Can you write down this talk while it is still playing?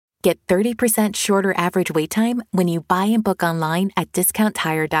Get 30% shorter average wait time when you buy and book online at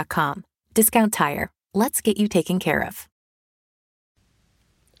DiscountTire.com. Discount Tire. Let's get you taken care of.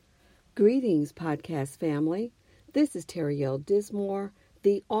 Greetings, podcast family. This is Terrielle Dismore,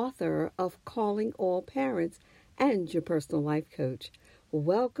 the author of Calling All Parents and your personal life coach.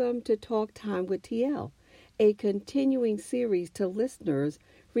 Welcome to Talk Time with TL, a continuing series to listeners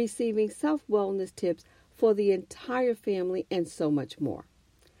receiving self-wellness tips for the entire family and so much more.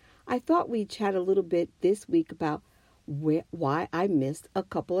 I thought we'd chat a little bit this week about why I missed a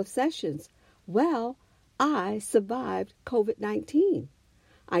couple of sessions. Well, I survived COVID-19.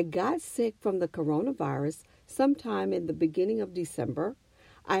 I got sick from the coronavirus sometime in the beginning of December.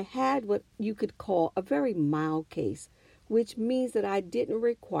 I had what you could call a very mild case, which means that I didn't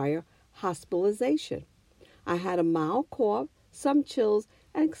require hospitalization. I had a mild cough, some chills,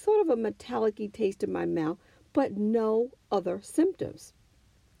 and sort of a metallic-y taste in my mouth, but no other symptoms.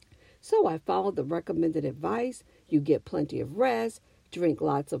 So I followed the recommended advice. You get plenty of rest, drink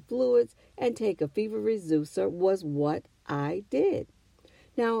lots of fluids, and take a fever reducer was what I did.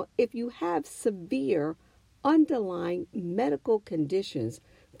 Now, if you have severe underlying medical conditions,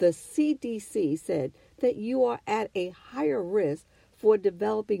 the CDC said that you are at a higher risk for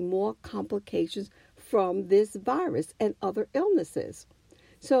developing more complications from this virus and other illnesses.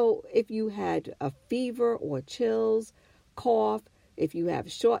 So if you had a fever or chills, cough, if you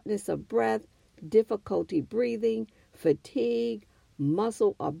have shortness of breath, difficulty breathing, fatigue,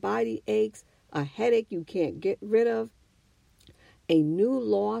 muscle or body aches, a headache you can't get rid of, a new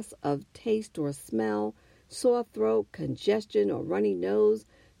loss of taste or smell, sore throat, congestion or runny nose,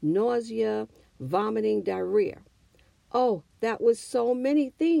 nausea, vomiting, diarrhea. Oh, that was so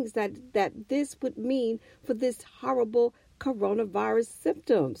many things that this would mean for this horrible coronavirus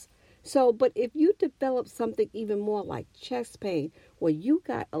symptoms. So, but if you develop something even more like chest pain, or you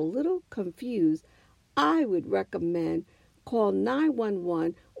got a little confused, I would recommend call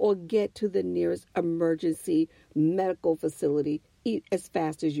 911 or get to the nearest emergency medical facility as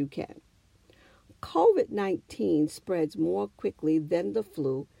fast as you can. COVID-19 spreads more quickly than the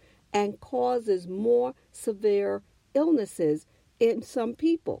flu and causes more severe illnesses in some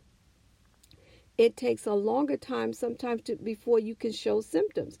people. It takes a longer time sometimes before you can show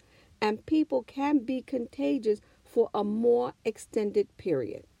symptoms, and people can be contagious for a more extended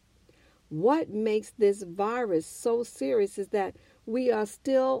period. What makes this virus so serious is that we are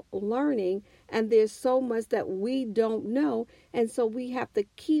still learning, and there's so much that we don't know, and so we have to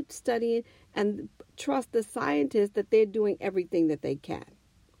keep studying and trust the scientists that they're doing everything that they can.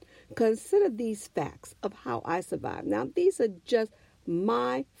 Consider these facts of how I survived. Now, these are just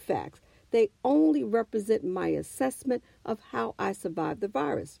my facts. They only represent my assessment of how I survived the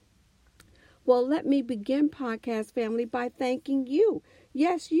virus. Well, let me begin, podcast family, by thanking you.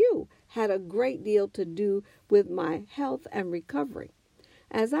 Yes, you had a great deal to do with my health and recovery.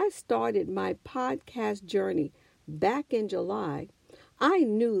 As I started my podcast journey back in July, I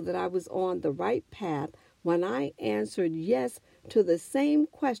knew that I was on the right path when I answered yes to the same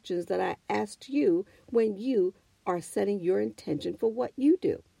questions that I asked you when you are setting your intention for what you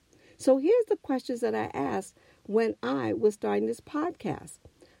do. So here's the questions that I asked when I was starting this podcast.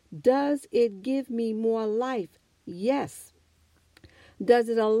 Does it give me more life? Yes. Does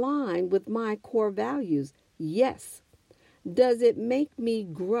it align with my core values? Yes. Does it make me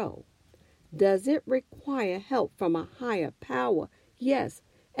grow? Does it require help from a higher power? Yes.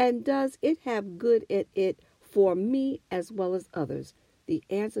 And does it have good in it for me as well as others? The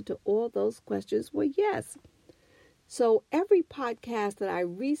answer to all those questions were yes. So every podcast that I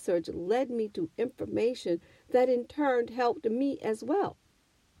researched led me to information that in turn helped me as well.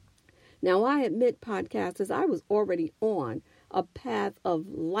 Now, I admit, podcasters, I was already on a path of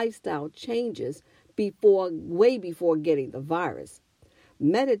lifestyle changes way before getting the virus.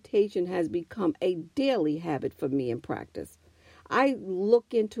 Meditation has become a daily habit for me in practice. I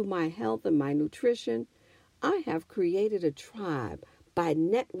look into my health and my nutrition. I have created a tribe by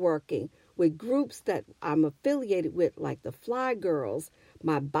networking with groups that I'm affiliated with, like the Fly Girls,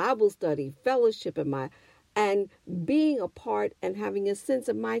 my Bible study fellowship, and being a part and having a sense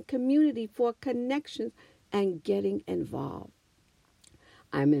of my community for connections and getting involved.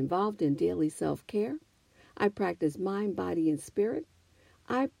 I'm involved in daily self-care. I practice mind, body, and spirit.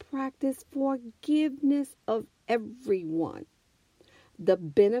 I practice forgiveness of everyone. The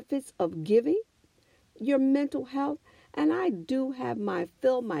benefits of giving, your mental health, and I do have my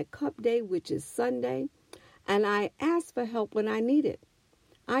Fill My Cup Day, which is Sunday, and I ask for help when I need it.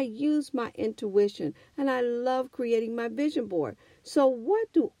 I use my intuition, and I love creating my vision board. So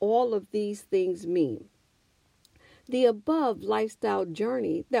what do all of these things mean? The above lifestyle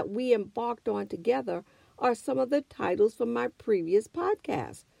journey that we embarked on together are some of the titles from my previous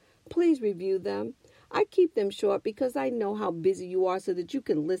podcasts. Please review them. I keep them short because I know how busy you are so that you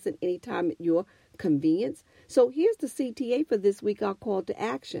can listen anytime at your convenience. So here's the CTA for this week, our call to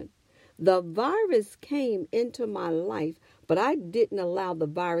action. The virus came into my life, but I didn't allow the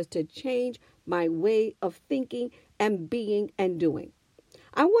virus to change my way of thinking and being and doing.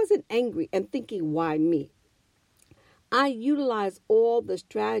 I wasn't angry and thinking, why me? I utilized all the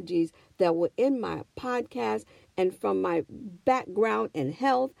strategies that were in my podcast and from my background in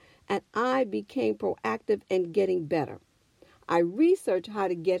health, and I became proactive in getting better. I researched how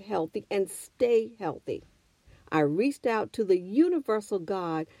to get healthy and stay healthy. I reached out to the universal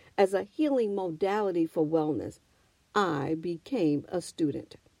God as a healing modality for wellness. I became a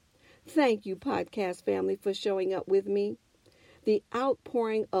student. Thank you, podcast family, for showing up with me. The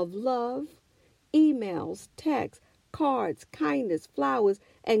outpouring of love, emails, texts, cards, kindness, flowers,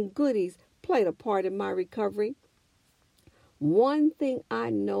 and goodies played a part in my recovery. One thing I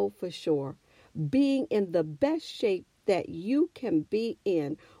know for sure, being in the best shape that you can be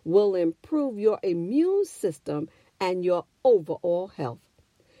in will improve your immune system and your overall health.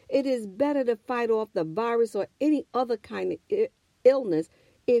 It is better to fight off the virus or any other kind of illness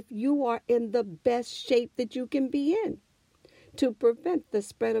if you are in the best shape that you can be in. To prevent the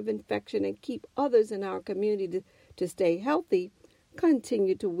spread of infection and keep others in our community to stay healthy,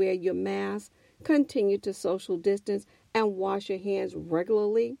 continue to wear your mask, continue to social distance, and wash your hands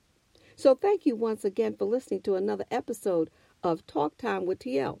regularly. So thank you once again for listening to another episode of Talk Time with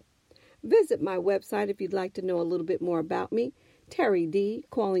TL. Visit my website if you'd like to know a little bit more about me, Terry D,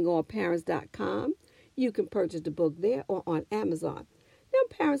 callingallparents.com. You can purchase the book there or on Amazon. Now,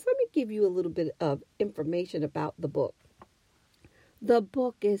 parents, let me give you a little bit of information about the book. The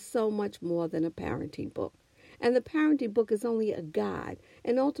book is so much more than a parenting book. And the parenting book is only a guide,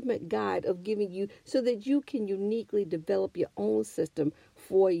 an ultimate guide of giving you so that you can uniquely develop your own system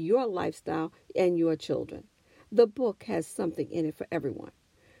for your lifestyle and your children. The book has something in it for everyone.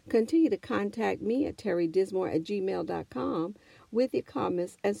 Continue to contact me at terrydismore@gmail.com with your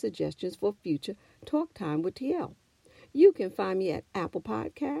comments and suggestions for future Talk Time with TL. You can find me at Apple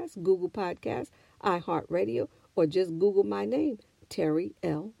Podcasts, Google Podcasts, iHeartRadio, or just Google my name, Terry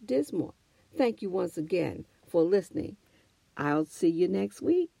L. Dismore. Thank you once again for listening. I'll see you next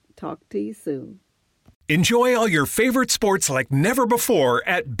week. Talk to you soon. Enjoy all your favorite sports like never before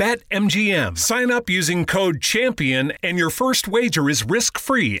at BetMGM. Sign up using code CHAMPION and your first wager is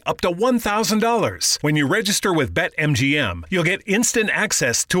risk-free up to $1,000. When you register with BetMGM, you'll get instant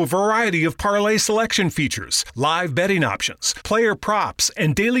access to a variety of parlay selection features, live betting options, player props,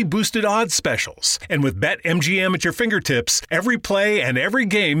 and daily boosted odds specials. And with BetMGM at your fingertips, every play and every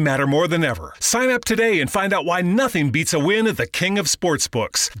game matter more than ever. Sign up today and find out why nothing beats a win at the King of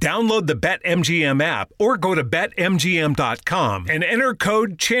Sportsbooks. Download the BetMGM app or go to BetMGM.com and enter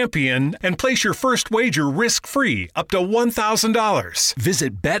code CHAMPION and place your first wager risk-free up to $1,000.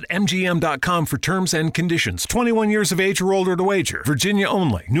 Visit BetMGM.com for terms and conditions. 21 years of age or older to wager. Virginia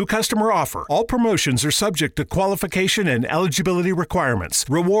only. New customer offer. All promotions are subject to qualification and eligibility requirements.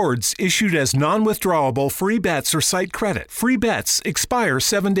 Rewards issued as non-withdrawable free bets or site credit. Free bets expire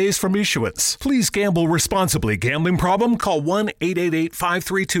 7 days from issuance. Please gamble responsibly. Gambling problem? Call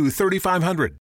 1-888-532-3500.